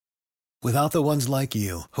Without the ones like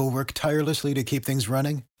you, who work tirelessly to keep things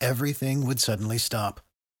running, everything would suddenly stop.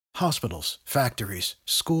 Hospitals, factories,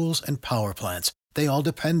 schools, and power plants, they all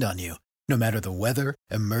depend on you. No matter the weather,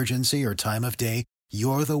 emergency, or time of day,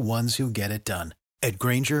 you're the ones who get it done. At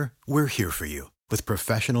Grainger, we're here for you with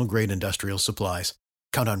professional-grade industrial supplies.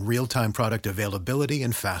 Count on real-time product availability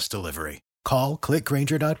and fast delivery. Call, click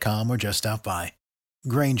Grainger.com, or just stop by.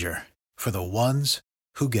 Grainger, for the ones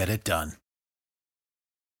who get it done.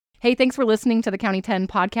 Hey, thanks for listening to the County 10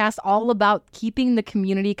 podcast, all about keeping the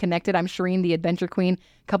community connected. I'm Shireen, the Adventure Queen.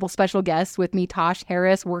 A couple special guests with me, Tosh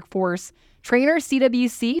Harris, workforce trainer,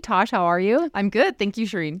 CWC. Tosh, how are you? I'm good. Thank you,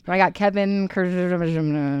 Shireen. I got Kevin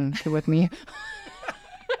with me.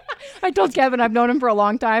 I told Kevin I've known him for a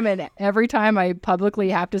long time, and every time I publicly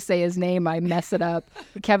have to say his name, I mess it up.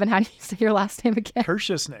 Kevin, how do you say your last name again?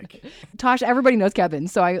 Kershusnik. Tosh, everybody knows Kevin,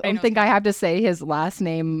 so I don't think I have to say his last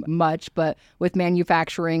name much, but with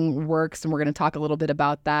manufacturing works, and we're going to talk a little bit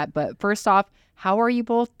about that. But first off, how are you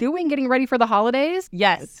both doing, getting ready for the holidays?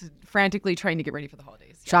 Yes, frantically trying to get ready for the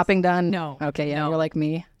holidays. Yes. Shopping done? No. Okay, yeah, no. You're like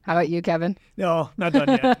me. How about you, Kevin? No, not done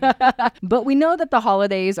yet. But we know that the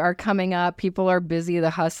holidays are coming up. People are busy, the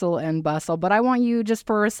hustle and bustle. But I want you just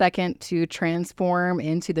for a second to transform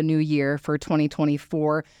into the new year for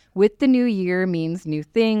 2024. With the new year means new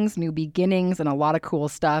things, new beginnings, and a lot of cool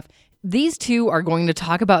stuff. These two are going to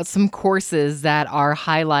talk about some courses that are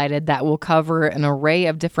highlighted that will cover an array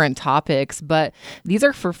of different topics, but these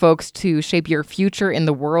are for folks to shape your future in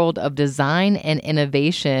the world of design and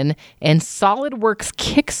innovation, and SolidWorks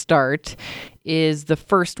Kickstart is the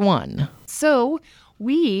first one. So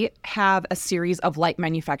we have a series of light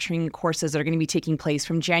manufacturing courses that are going to be taking place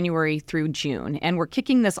from January through June. And we're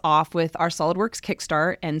kicking this off with our SolidWorks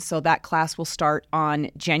Kickstart. And so that class will start on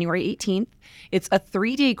January 18th. It's a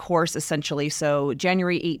 3-day course, essentially. So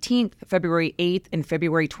January 18th, February 8th, and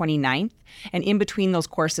February 29th. And in between those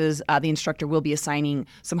courses, the instructor will be assigning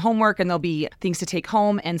some homework, and there'll be things to take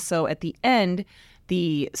home. And so at the end,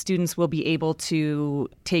 the students will be able to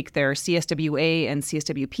take their CSWA and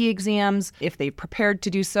CSWP exams if they've prepared to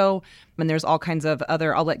do so. And there's all kinds of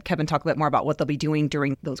other, I'll let Kevin talk a bit more about what they'll be doing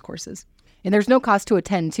during those courses. And there's no cost to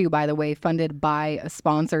attend, too, by the way, funded by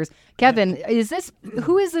sponsors. Kevin,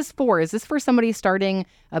 who is this for? Is this for somebody starting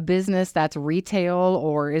a business that's retail,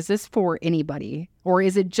 or is this for anybody? Or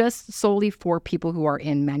is it just solely for people who are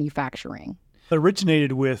in manufacturing? It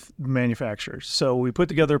originated with manufacturers. So we put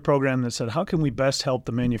together a program that said, how can we best help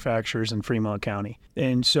the manufacturers in Fremont County?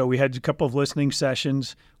 And so we had a couple of listening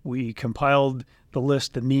sessions. We compiled the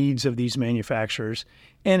list, the needs of these manufacturers.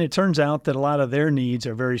 And it turns out that a lot of their needs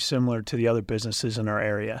are very similar to the other businesses in our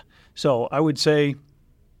area. So I would say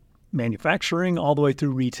manufacturing all the way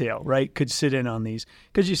through retail, right, could sit in on these.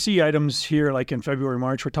 Because you see items here like in February,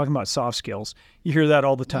 March, we're talking about soft skills. You hear that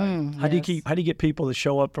all the time. How do you get people to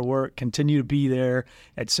show up for work, continue to be there,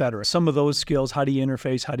 et cetera? Some of those skills, how do you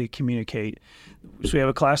interface, how do you communicate? So we have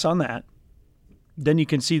a class on that. Then you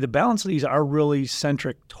can see the balance of these are really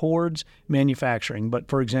centric towards manufacturing. But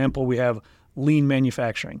for example, we have lean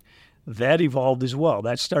manufacturing. That evolved as well.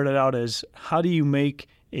 That started out as how do you make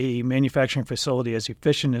a manufacturing facility as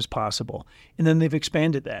efficient as possible. And then they've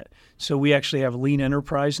expanded that. So we actually have lean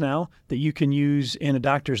enterprise now that you can use in a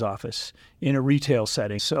doctor's office, in a retail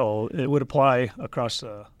setting. So it would apply across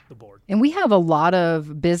the board. And we have a lot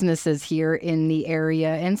of businesses here in the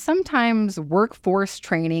area, and sometimes workforce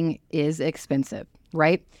training is expensive,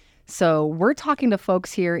 right? So we're talking to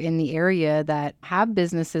folks here in the area that have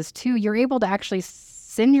businesses too. You're able to actually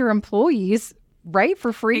send your employees right,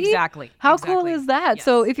 for free? Exactly. How cool is that? Yes.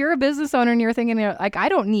 So if you're a business owner and you're thinking, like, I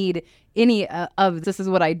don't need any of this is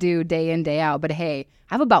what I do day in, day out. But hey,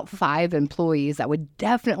 I have about 5 employees that would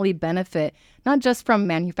definitely benefit, not just from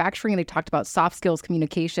manufacturing. They talked about soft skills,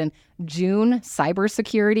 communication, June,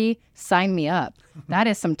 cybersecurity. Sign me up. That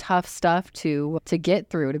is some tough stuff to get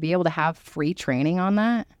through, to be able to have free training on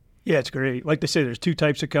that. Yeah, it's great. Like they say, there's 2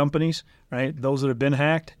 types of companies, right? Those that have been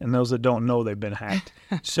hacked and those that don't know they've been hacked.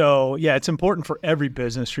 So, yeah, it's important for every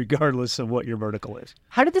business, regardless of what your vertical is.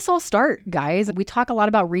 How did this all start, guys? We talk a lot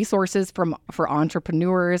about resources for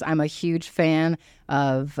entrepreneurs. I'm a huge fan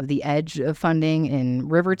of the Edge of funding in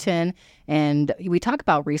Riverton, and we talk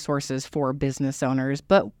about resources for business owners,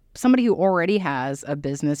 but somebody who already has a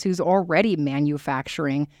business, who's already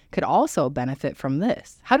manufacturing, could also benefit from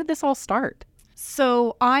this. How did this all start?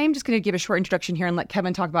 So I'm just going to give a short introduction here and let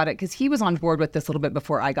Kevin talk about it because he was on board with this a little bit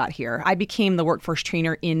before I got here. I became the workforce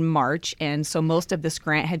trainer in March, and so most of this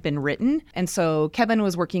grant had been written. And so Kevin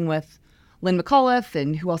was working with Lynn McAuliffe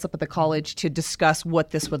and who else up at the college to discuss what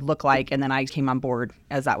this would look like. And then I came on board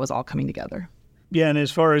as that was all coming together. Yeah, and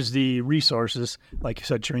as far as the resources, like you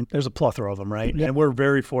said, Shereen, there's a plethora of them, right? Yep. And we're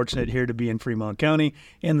very fortunate here to be in Fremont County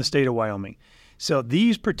and the state of Wyoming. So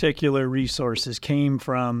these particular resources came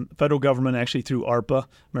from federal government, actually through ARPA,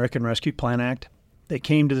 American Rescue Plan Act. They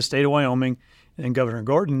came to the state of Wyoming, and Governor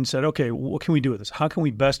Gordon said, okay, what can we do with this? How can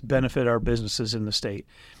we best benefit our businesses in the state?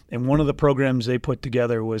 And one of the programs they put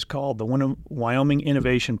together was called the Wyoming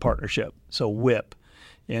Innovation Partnership, so WIP.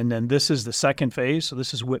 And then this is the second phase. So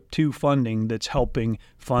this is WIP 2 funding that's helping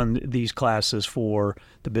fund these classes for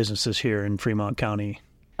the businesses here in Fremont County.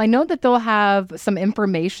 I know that they'll have some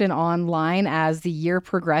information online as the year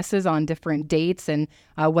progresses on different dates and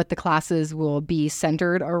what the classes will be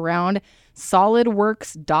centered around.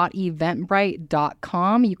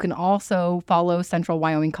 SolidWorks.eventbrite.com. You can also follow Central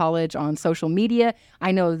Wyoming College on social media.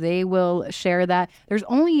 I know they will share that. There's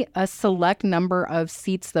only a select number of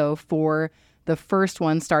seats, though, for the first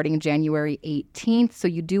one starting January 18th. So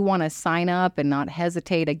you do want to sign up and not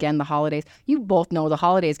hesitate. Again, the holidays. You both know the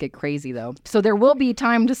holidays get crazy, though. So there will be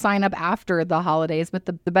time to sign up after the holidays, but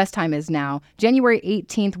the best time is now. January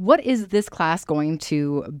 18th, what is this class going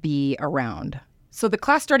to be around? So the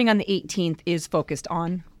class starting on the 18th is focused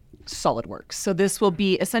on SolidWorks. So this will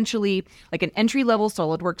be essentially like an entry-level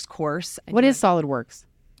SolidWorks course. What is SolidWorks?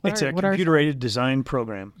 It's a computer-aided design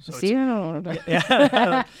program. So See,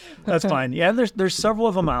 yeah, that's fine. Yeah, there's several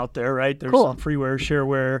of them out there, right? There's some freeware,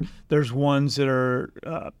 shareware. There's ones that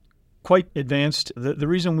are quite advanced. The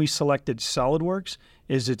reason we selected SolidWorks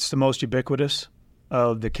is it's the most ubiquitous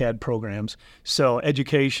of the CAD programs. So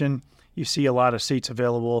education, you see a lot of seats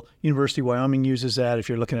available. University of Wyoming uses that. If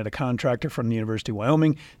you're looking at a contractor from the University of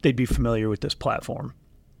Wyoming, they'd be familiar with this platform.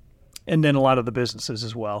 And then a lot of the businesses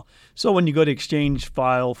as well. So when you go to exchange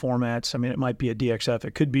file formats, I mean, it might be a DXF.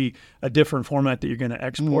 It could be a different format that you're going to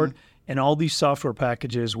export. And all these software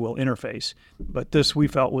packages will interface. But this we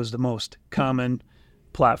felt was the most common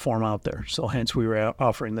platform out there. So hence we were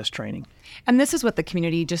offering this training. And this is what the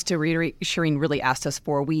community, just to reiterate, Shereen really asked us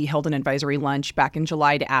for. We held an advisory lunch back in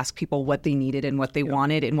July to ask people what they needed and what they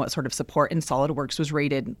wanted and what sort of support. And SolidWorks was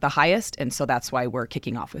rated the highest. And so that's why we're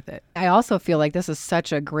kicking off with it. I also feel like this is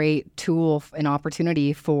such a great tool and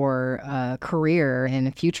opportunity for career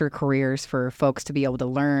and future careers for folks to be able to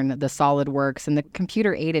learn the SolidWorks and the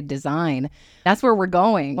computer-aided design. That's where we're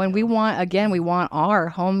going. When we want our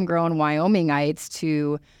homegrown Wyomingites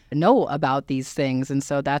to know about these things. And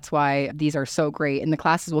so that's why these are so great. And the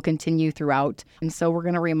classes will continue throughout. And so we're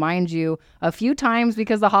going to remind you a few times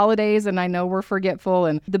because the holidays, and I know we're forgetful.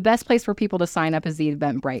 And the best place for people to sign up is the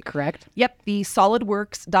Eventbrite, correct? Yep. The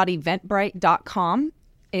solidworks.eventbrite.com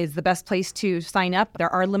is the best place to sign up. There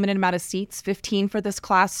are a limited amount of seats, 15 for this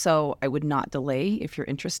class, so I would not delay if you're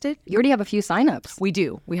interested. You already have a few signups. We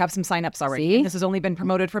do. We have some signups already. See? This has only been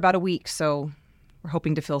promoted for about a week, so we're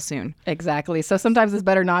hoping to fill soon. Exactly. So sometimes it's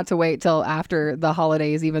better not to wait till after the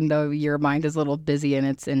holidays, even though your mind is a little busy and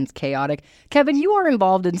it's chaotic. Kevin, you are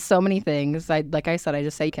involved in so many things. Like I said, I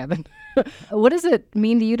just say Kevin. What does it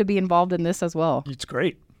mean to you to be involved in this as well? It's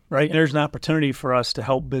great, right? And there's an opportunity for us to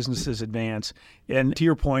help businesses advance. And to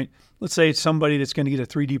your point, let's say it's somebody that's going to get a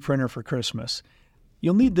 3D printer for Christmas.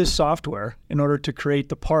 You'll need this software in order to create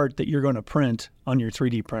the part that you're going to print on your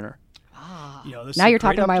 3D printer. Now you're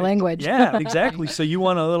talking my language. Yeah, exactly. So you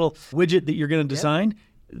want a little widget that you're going to design?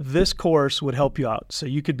 This course would help you out. So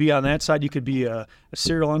you could be on that side. You could be a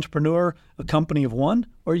serial entrepreneur, a company of one,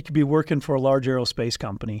 or you could be working for a large aerospace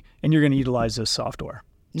company, and you're going to utilize this software.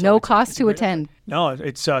 So no cost to attend. No,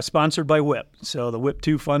 it's sponsored by WIP. So the WIP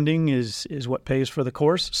 2 funding is what pays for the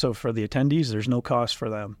course. So for the attendees, there's no cost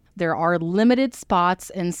for them. There are limited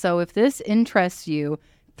spots. And so if this interests you,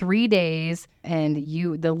 3 days, and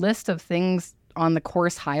the list of things on the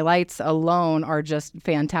course highlights alone are just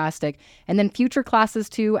fantastic. And then future classes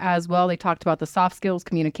too as well. They talked about the soft skills,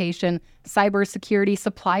 communication, cybersecurity,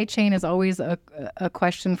 supply chain is always a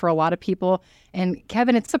question for a lot of people. And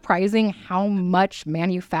Kevin, it's surprising how much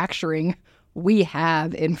manufacturing we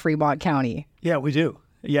have in Fremont County. Yeah, we do.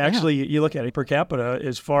 Yeah, actually, you look at it per capita,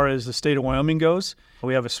 as far as the state of Wyoming goes,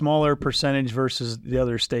 we have a smaller percentage versus the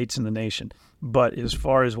other states in the nation. But as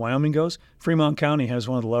far as Wyoming goes, Fremont County has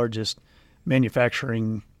one of the largest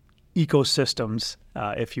manufacturing ecosystems,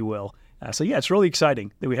 if you will. So yeah, it's really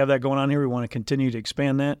exciting that we have that going on here. We want to continue to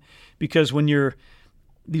expand that because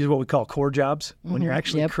these are what we call core jobs. When you're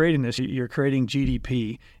actually creating this, you're creating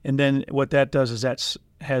GDP. And then what that does is that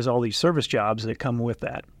has all these service jobs that come with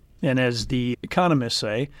that. And as the economists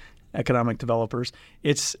say, economic developers,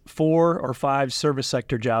 it's 4 or 5 service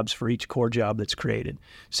sector jobs for each core job that's created.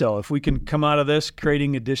 So if we can come out of this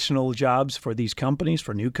creating additional jobs for these companies,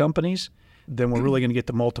 for new companies, then we're really going to get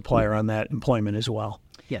the multiplier on that employment as well.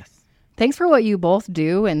 Yes. Thanks for what you both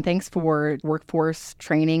do, and thanks for workforce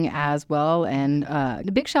training as well. And a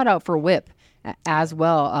big shout out for WIP as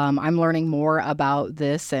well. I'm learning more about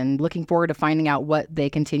this and looking forward to finding out what they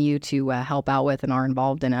continue to help out with and are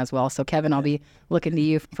involved in as well. So, Kevin, I'll be looking to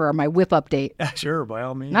you for my WIP update. Sure, by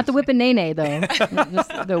all means. Not the whip and nay-nay, though.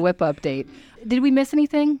 Just the WIP update. Did we miss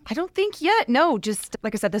anything? I don't think yet. No, just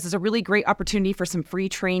like I said, this is a really great opportunity for some free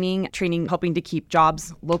training, helping to keep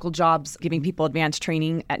jobs, local jobs, giving people advanced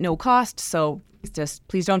training at no cost. So just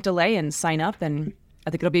please don't delay and sign up. And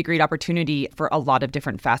I think it'll be a great opportunity for a lot of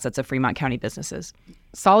different facets of Fremont County businesses.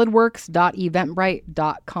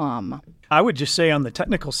 SolidWorks.eventbrite.com. I would just say on the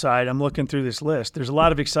technical side, I'm looking through this list. There's a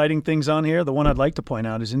lot of exciting things on here. The one I'd like to point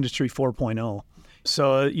out is Industry 4.0.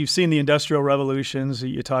 So you've seen the industrial revolutions.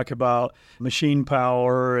 You talk about machine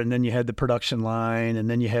power, and then you had the production line, and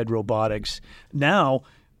then you had robotics. Now,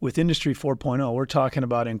 with Industry 4.0, we're talking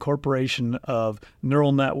about incorporation of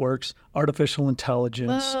neural networks, artificial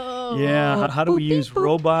intelligence. Whoa. Yeah, how do we use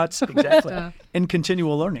robots? Exactly. And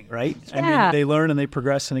continual learning, right? Yeah. I mean, they learn and they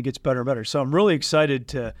progress and it gets better and better. So I'm really excited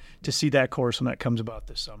to see that course when that comes about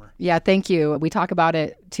this summer. Yeah, thank you. We talk about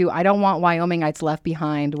it too. I don't want Wyomingites left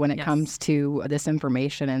behind when it comes to this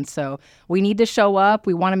information. And so we need to show up.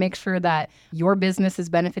 We want to make sure that your business is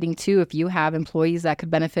benefiting too. If you have employees that could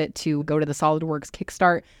benefit, to go to the SolidWorks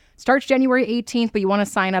Kickstart. Starts January 18th, but you want to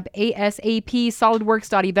sign up ASAP,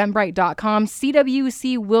 solidworks.eventbrite.com.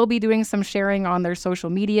 CWC will be doing some sharing on their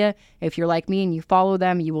social media. If you're like me and you follow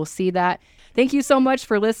them, you will see that. Thank you so much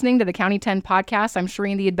for listening to the County 10 podcast. I'm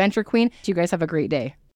Shireen, the Adventure Queen. You guys have a great day.